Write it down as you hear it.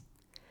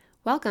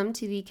Welcome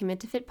to the Commit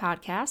to Fit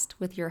podcast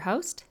with your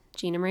host,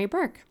 Gina Marie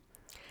Burke.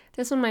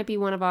 This one might be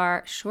one of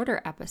our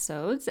shorter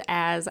episodes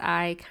as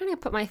I kind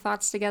of put my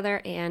thoughts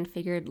together and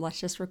figured let's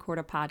just record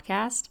a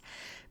podcast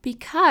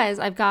because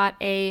I've got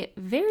a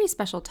very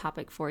special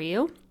topic for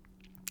you.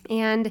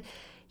 And,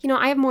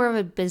 I have more of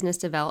a business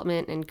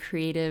development and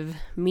creative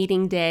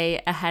meeting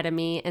day ahead of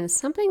me and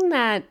something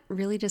that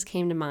really just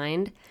came to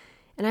mind.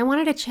 And I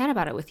wanted to chat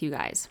about it with you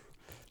guys.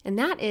 And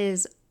that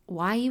is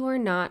why you are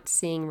not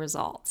seeing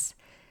results.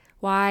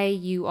 Why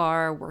you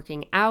are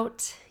working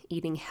out,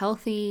 eating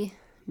healthy,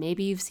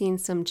 maybe you've seen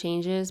some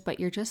changes, but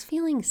you're just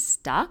feeling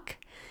stuck.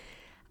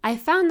 I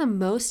found the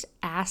most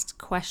asked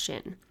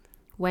question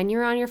when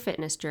you're on your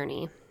fitness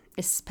journey,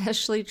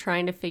 especially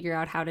trying to figure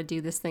out how to do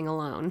this thing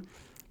alone,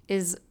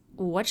 is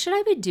what should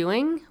I be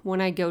doing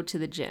when I go to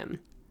the gym?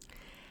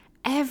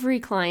 Every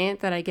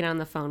client that I get on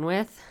the phone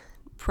with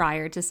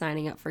prior to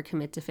signing up for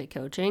Commit to Fit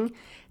coaching,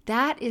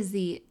 that is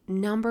the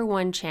number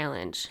one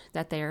challenge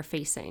that they are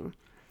facing.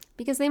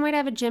 Because they might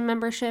have a gym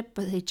membership,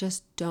 but they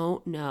just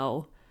don't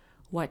know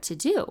what to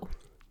do.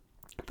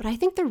 But I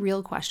think the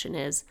real question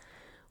is,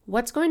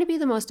 what's going to be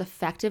the most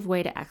effective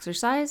way to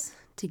exercise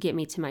to get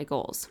me to my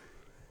goals?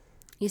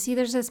 You see,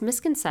 there's this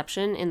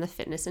misconception in the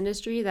fitness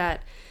industry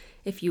that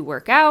if you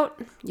work out,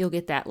 you'll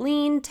get that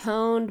lean,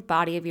 toned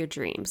body of your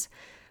dreams.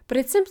 But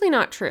it's simply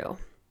not true.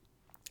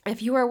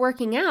 If you are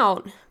working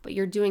out, but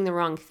you're doing the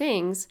wrong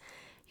things,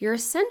 you're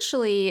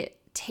essentially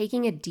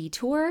taking a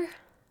detour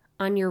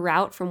on your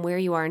route from where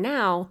you are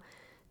now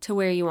to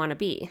where you want to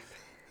be.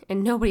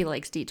 And nobody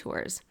likes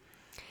detours.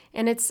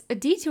 And it's a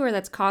detour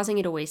that's causing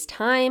you to waste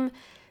time,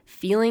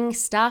 feeling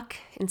stuck,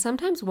 and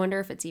sometimes wonder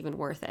if it's even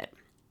worth it.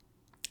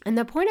 And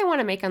the point I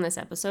want to make on this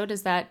episode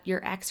is that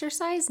your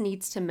exercise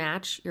needs to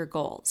match your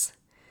goals.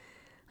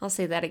 I'll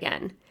say that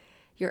again.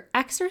 Your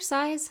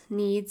exercise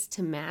needs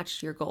to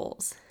match your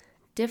goals.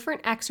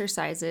 Different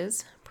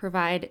exercises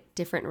provide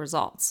different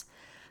results.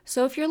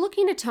 So if you're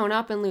looking to tone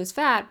up and lose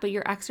fat, but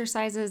your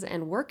exercises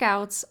and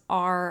workouts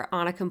are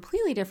on a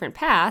completely different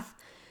path,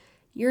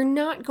 you're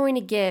not going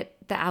to get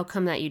the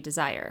outcome that you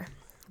desire.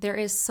 There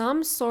is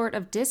some sort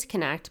of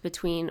disconnect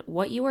between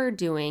what you are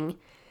doing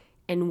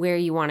and where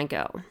you want to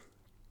go.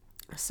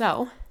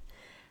 So,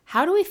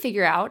 how do we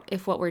figure out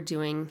if what we're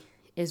doing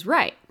is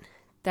right,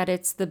 that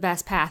it's the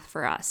best path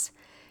for us?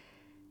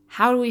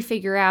 How do we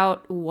figure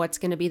out what's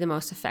going to be the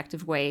most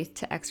effective way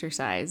to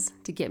exercise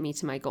to get me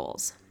to my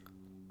goals?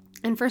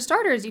 And for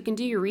starters, you can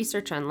do your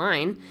research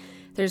online.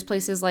 There's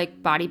places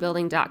like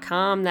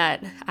bodybuilding.com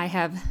that I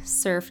have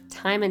surfed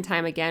time and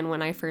time again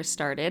when I first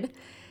started.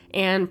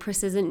 And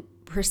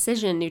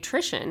Precision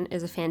Nutrition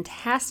is a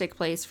fantastic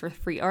place for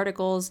free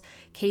articles,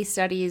 case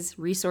studies,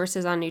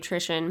 resources on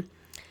nutrition.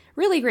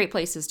 Really great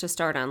places to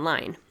start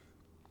online.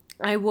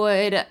 I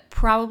would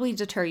probably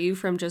deter you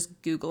from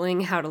just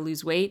Googling how to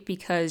lose weight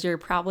because you're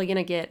probably going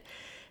to get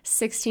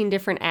 16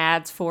 different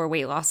ads for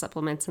weight loss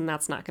supplements, and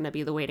that's not going to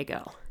be the way to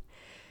go.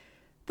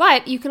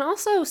 But you can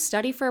also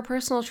study for a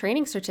personal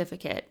training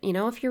certificate.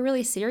 If you're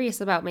really serious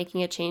about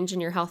making a change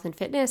in your health and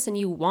fitness and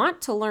you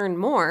want to learn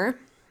more,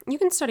 you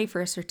can study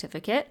for a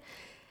certificate.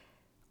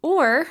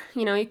 Or,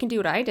 you can do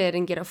what I did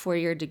and get a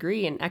 4-year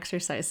degree in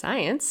exercise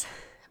science.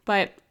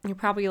 But you're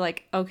probably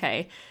like,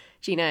 okay,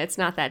 Gina, it's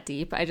not that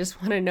deep. I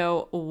just want to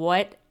know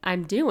what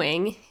I'm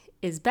doing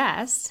is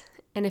best.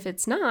 And if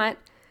it's not,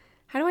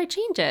 how do I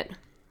change it?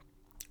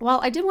 Well,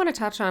 I did want to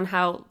touch on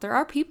how there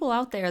are people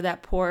out there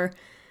that pour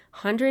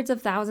hundreds of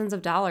thousands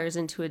of dollars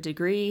into a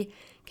degree,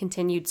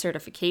 continued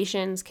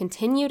certifications,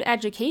 continued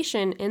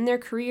education in their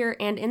career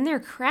and in their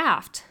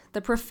craft. The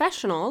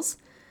professionals,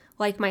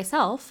 like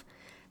myself,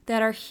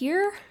 that are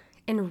here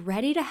and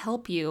ready to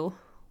help you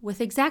with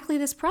exactly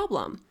this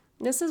problem.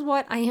 This is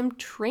what I am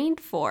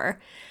trained for.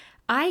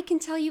 I can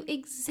tell you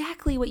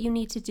exactly what you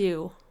need to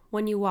do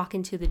when you walk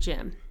into the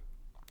gym.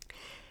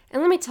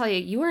 And let me tell you,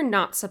 you are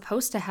not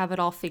supposed to have it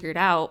all figured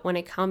out when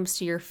it comes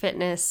to your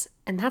fitness,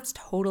 and that's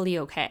totally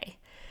okay.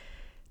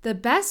 The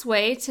best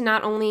way to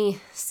not only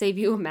save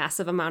you a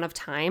massive amount of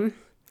time,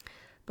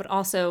 but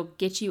also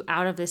get you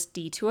out of this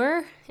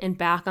detour and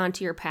back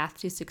onto your path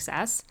to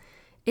success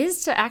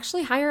is to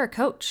actually hire a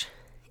coach.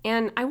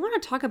 And I want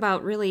to talk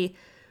about really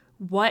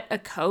what a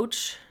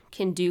coach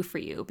can do for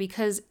you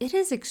because it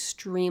is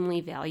extremely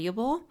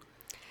valuable.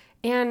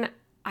 And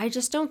I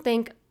just don't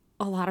think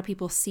a lot of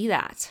people see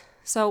that.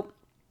 So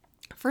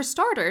for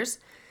starters,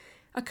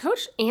 a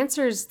coach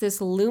answers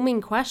this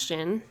looming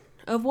question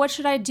of what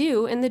should I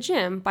do in the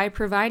gym by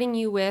providing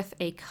you with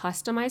a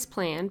customized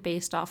plan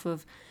based off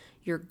of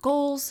your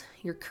goals,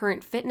 your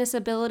current fitness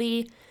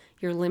ability,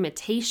 your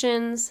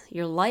limitations,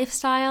 your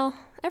lifestyle,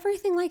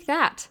 everything like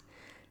that.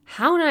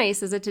 How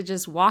nice is it to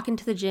just walk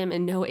into the gym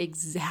and know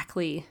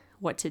exactly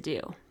what to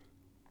do?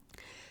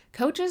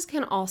 Coaches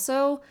can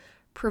also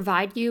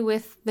provide you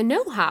with the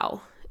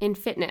know-how in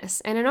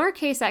fitness, and in our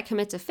case at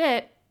Commit to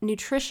Fit,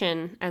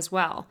 nutrition as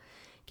well.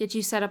 Get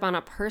you set up on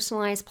a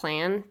personalized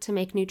plan to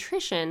make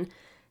nutrition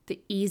the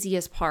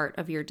easiest part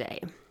of your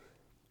day.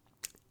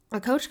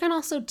 A coach can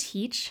also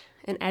teach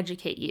and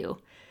educate you.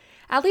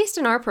 At least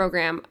in our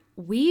program,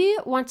 we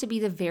want to be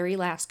the very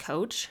last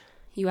coach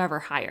you ever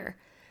hire.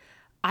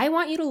 I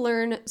want you to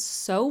learn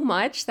so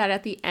much that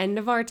at the end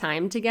of our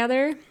time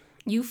together,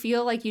 you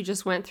feel like you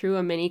just went through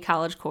a mini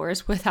college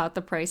course without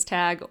the price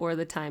tag or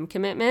the time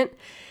commitment.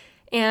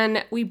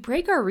 And we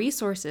break our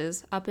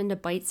resources up into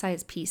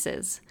bite-sized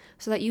pieces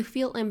so that you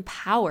feel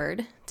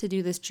empowered to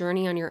do this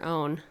journey on your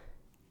own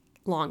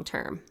long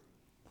term.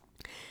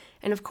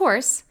 And of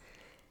course,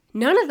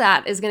 none of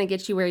that is going to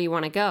get you where you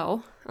want to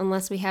go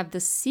unless we have the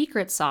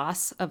secret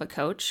sauce of a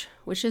coach,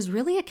 which is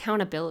really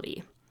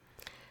accountability.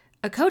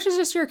 A coach is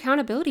just your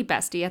accountability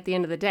bestie at the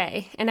end of the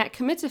day. And at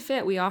Commit to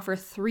Fit, we offer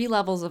 3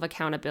 levels of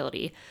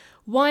accountability.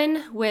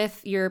 1,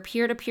 with your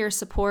peer-to-peer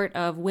support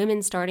of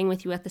women starting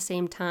with you at the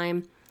same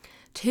time.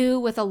 2,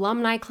 with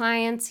alumni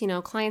clients,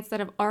 clients that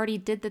have already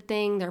did the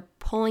thing. They're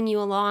pulling you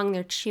along,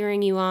 they're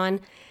cheering you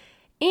on.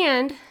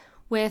 And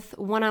with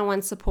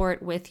one-on-one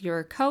support with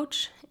your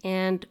coach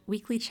and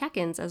weekly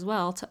check-ins as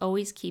well to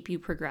always keep you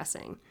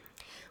progressing.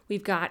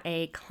 We've got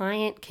a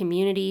client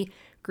community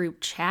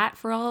group chat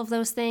for all of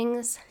those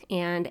things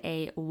and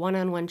a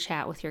one-on-one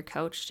chat with your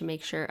coach to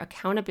make sure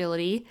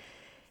accountability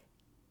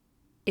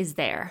is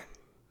there.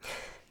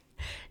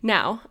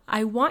 Now,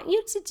 I want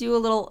you to do a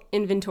little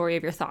inventory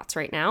of your thoughts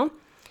right now.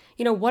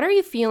 What are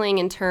you feeling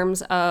in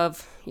terms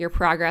of your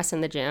progress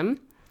in the gym?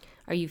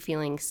 Are you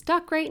feeling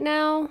stuck right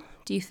now?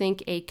 Do you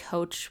think a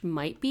coach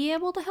might be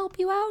able to help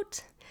you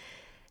out?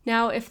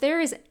 Now, if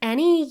there is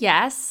any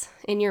yes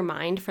in your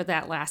mind for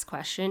that last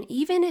question,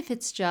 even if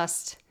it's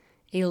just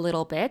a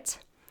little bit,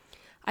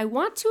 I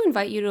want to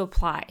invite you to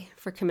apply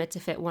for Commit to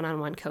Fit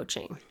one-on-one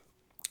coaching,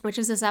 which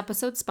is this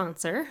episode's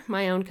sponsor,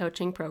 my own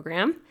coaching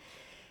program.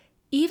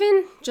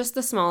 Even just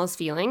the smallest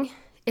feeling,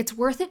 it's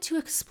worth it to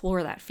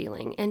explore that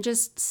feeling and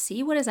just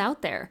see what is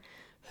out there.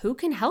 Who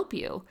can help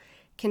you?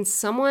 Can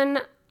someone,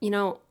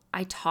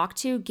 I talk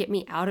to get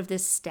me out of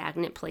this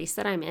stagnant place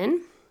that I'm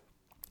in?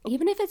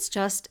 Even if it's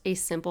just a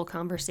simple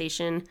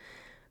conversation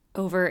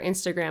over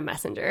Instagram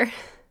Messenger.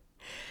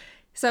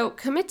 So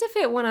Commit to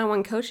Fit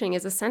one-on-one coaching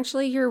is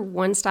essentially your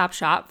one-stop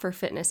shop for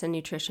fitness and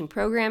nutrition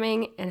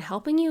programming and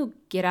helping you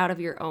get out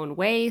of your own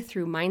way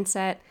through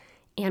mindset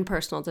and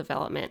personal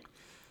development.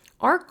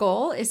 Our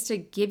goal is to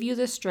give you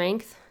the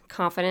strength,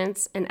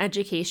 confidence, and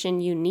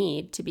education you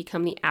need to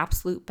become the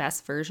absolute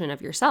best version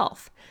of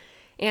yourself.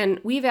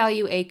 And we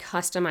value a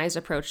customized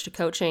approach to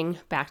coaching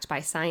backed by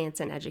science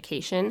and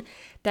education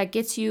that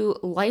gets you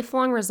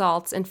lifelong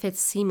results and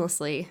fits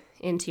seamlessly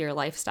into your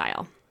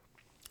lifestyle.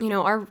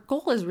 Our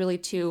goal is really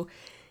to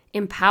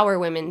empower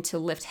women to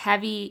lift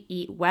heavy,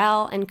 eat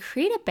well, and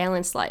create a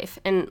balanced life.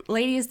 And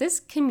ladies, this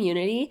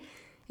community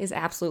is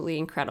absolutely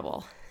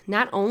incredible.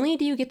 Not only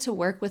do you get to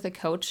work with a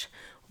coach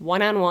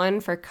one-on-one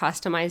for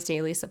customized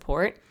daily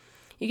support,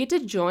 you get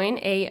to join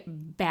a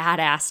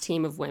badass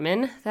team of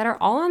women that are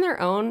all on their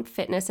own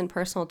fitness and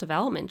personal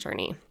development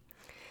journey.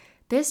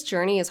 This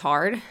journey is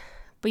hard,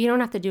 but you don't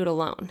have to do it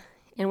alone.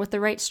 And with the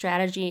right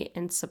strategy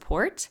and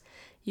support,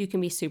 you can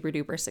be super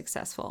duper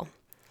successful.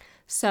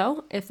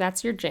 So if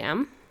that's your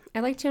jam,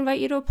 I'd like to invite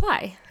you to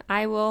apply.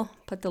 I will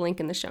put the link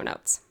in the show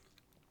notes.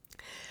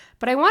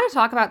 But I want to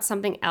talk about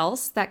something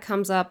else that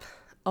comes up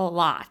a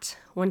lot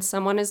when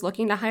someone is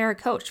looking to hire a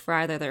coach for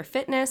either their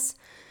fitness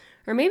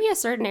or maybe a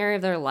certain area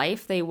of their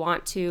life they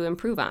want to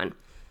improve on.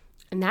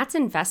 And that's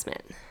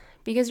investment.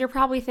 Because you're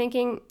probably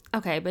thinking,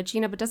 okay, but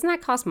Gina, doesn't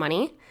that cost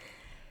money?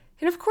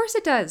 And of course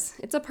it does.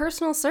 It's a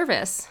personal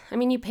service.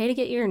 You pay to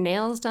get your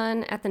nails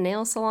done at the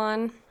nail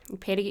salon. You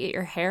pay to get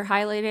your hair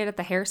highlighted at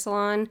the hair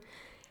salon.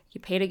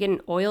 You pay to get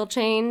an oil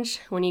change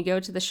when you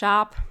go to the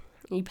shop.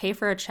 You pay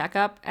for a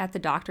checkup at the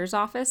doctor's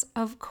office.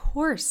 Of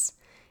course,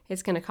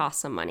 it's going to cost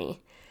some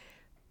money.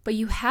 But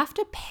you have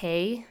to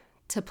pay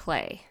to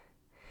play.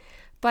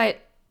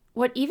 But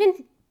what's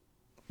even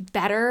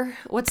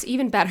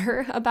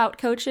better about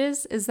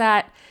coaches is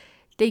that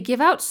they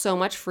give out so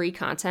much free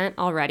content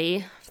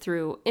already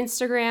through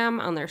Instagram,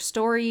 on their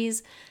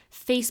stories,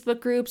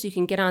 Facebook groups. You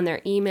can get on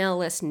their email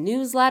list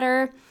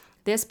newsletter,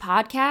 this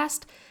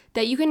podcast,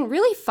 that you can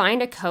really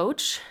find a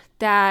coach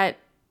that,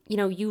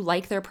 you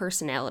like their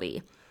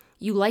personality.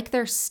 You like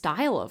their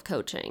style of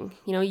coaching.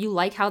 You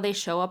like how they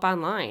show up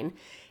online.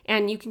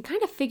 And you can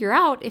kind of figure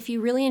out if you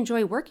really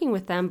enjoy working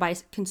with them by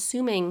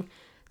consuming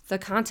the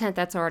content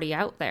that's already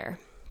out there.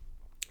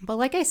 But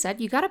like I said,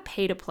 you got to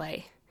pay to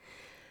play.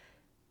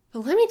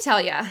 But let me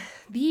tell you,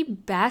 the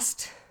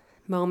best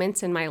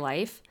moments in my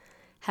life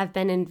have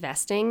been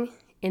investing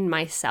in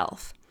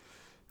myself.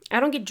 I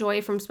don't get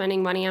joy from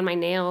spending money on my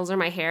nails or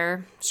my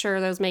hair. Sure,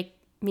 those make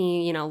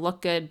me,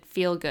 look good,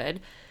 feel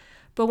good.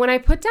 But when I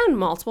put down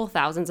multiple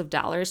thousands of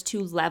dollars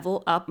to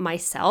level up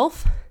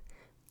myself,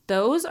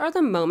 those are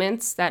the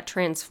moments that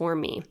transform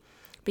me.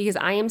 Because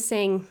I am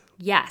saying,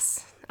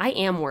 yes, I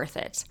am worth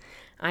it.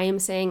 I am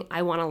saying,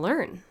 I want to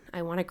learn.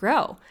 I want to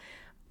grow.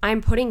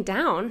 I'm putting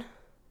down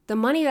the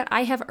money that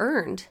I have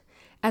earned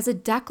as a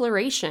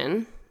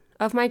declaration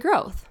of my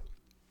growth.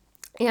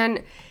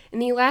 And in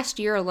the last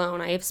year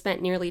alone, I have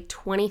spent nearly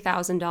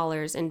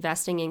 $20,000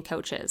 investing in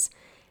coaches.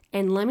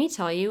 And let me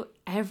tell you,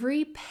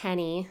 every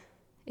penny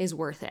is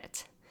worth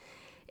it.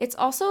 It's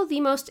also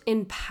the most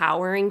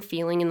empowering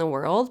feeling in the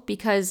world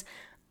because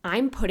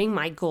I'm putting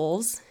my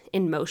goals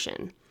in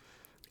motion.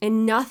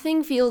 And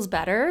nothing feels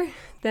better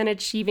than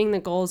achieving the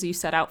goals you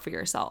set out for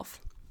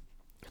yourself.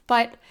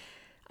 But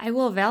I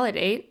will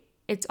validate,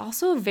 it's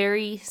also a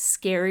very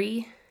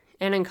scary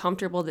and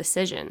uncomfortable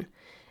decision.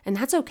 And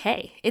that's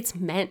okay. It's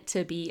meant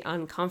to be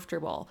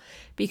uncomfortable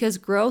because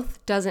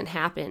growth doesn't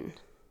happen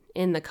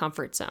in the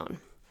comfort zone.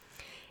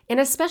 And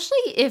especially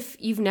if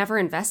you've never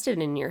invested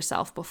in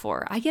yourself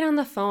before. I get on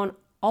the phone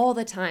all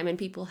the time and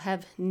people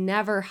have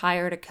never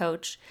hired a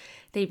coach.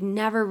 They've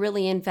never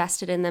really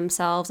invested in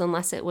themselves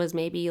unless it was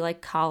maybe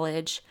like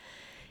college.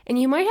 And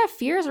you might have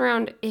fears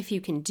around if you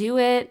can do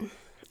it,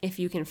 if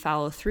you can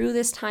follow through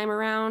this time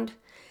around.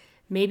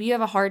 Maybe you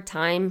have a hard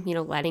time,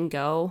 letting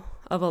go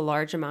of a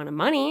large amount of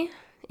money.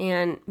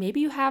 And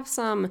maybe you have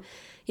some,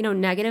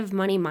 negative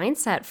money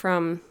mindset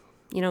from,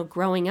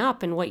 growing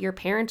up and what your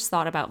parents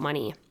thought about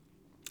money.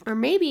 Or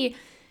maybe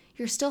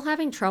you're still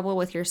having trouble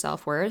with your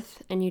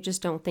self-worth and you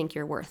just don't think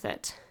you're worth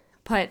it.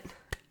 But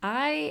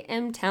I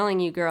am telling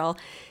you, girl,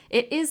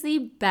 it is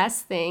the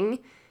best thing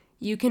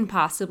you can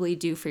possibly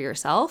do for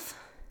yourself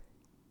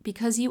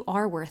because you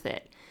are worth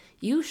it.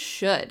 You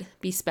should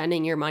be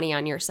spending your money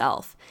on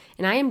yourself.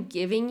 And I am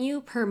giving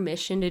you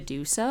permission to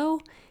do so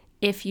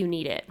if you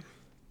need it.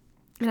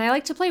 And I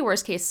like to play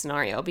worst case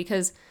scenario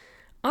because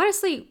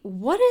honestly,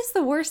 what is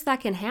the worst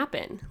that can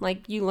happen?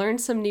 Like you learn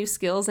some new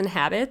skills and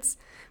habits.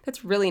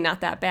 That's really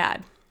not that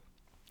bad.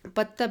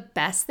 But the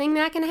best thing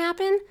that can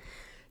happen,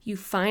 you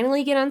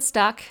finally get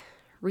unstuck,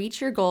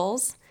 reach your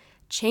goals,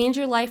 change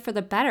your life for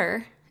the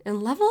better,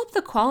 and level up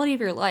the quality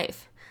of your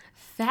life.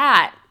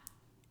 That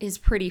is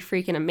pretty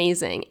freaking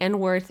amazing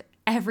and worth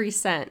every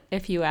cent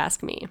if you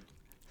ask me.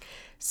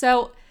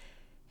 So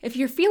if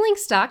you're feeling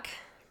stuck,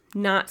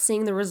 not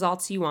seeing the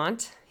results you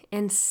want,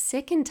 and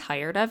sick and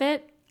tired of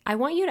it, I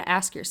want you to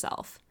ask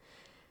yourself,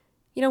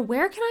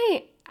 where can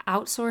I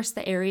outsource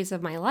the areas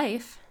of my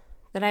life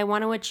that I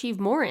want to achieve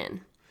more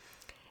in?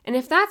 And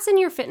if that's in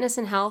your fitness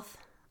and health,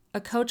 a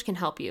coach can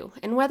help you.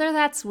 And whether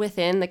that's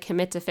within the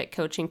Commit to Fit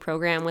coaching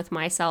program with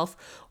myself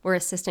or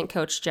assistant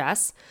coach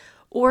Jess,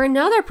 or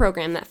another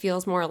program that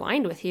feels more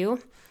aligned with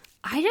you,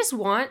 I just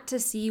want to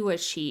see you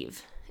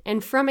achieve.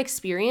 And from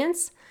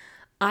experience,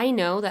 I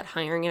know that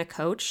hiring a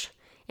coach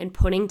and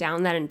putting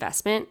down that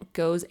investment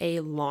goes a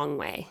long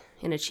way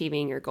in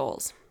achieving your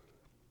goals.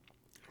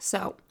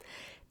 So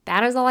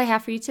that is all I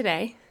have for you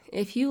today.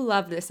 If you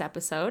love this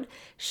episode,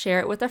 share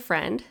it with a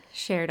friend,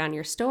 share it on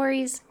your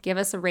stories, give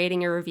us a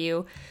rating or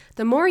review.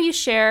 The more you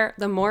share,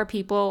 the more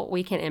people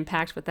we can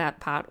impact with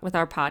with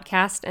our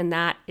podcast, and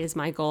that is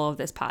my goal of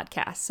this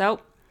podcast.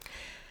 So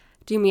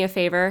do me a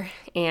favor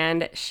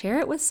and share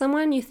it with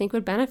someone you think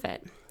would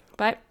benefit.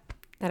 But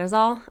that is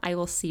all. I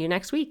will see you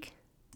next week.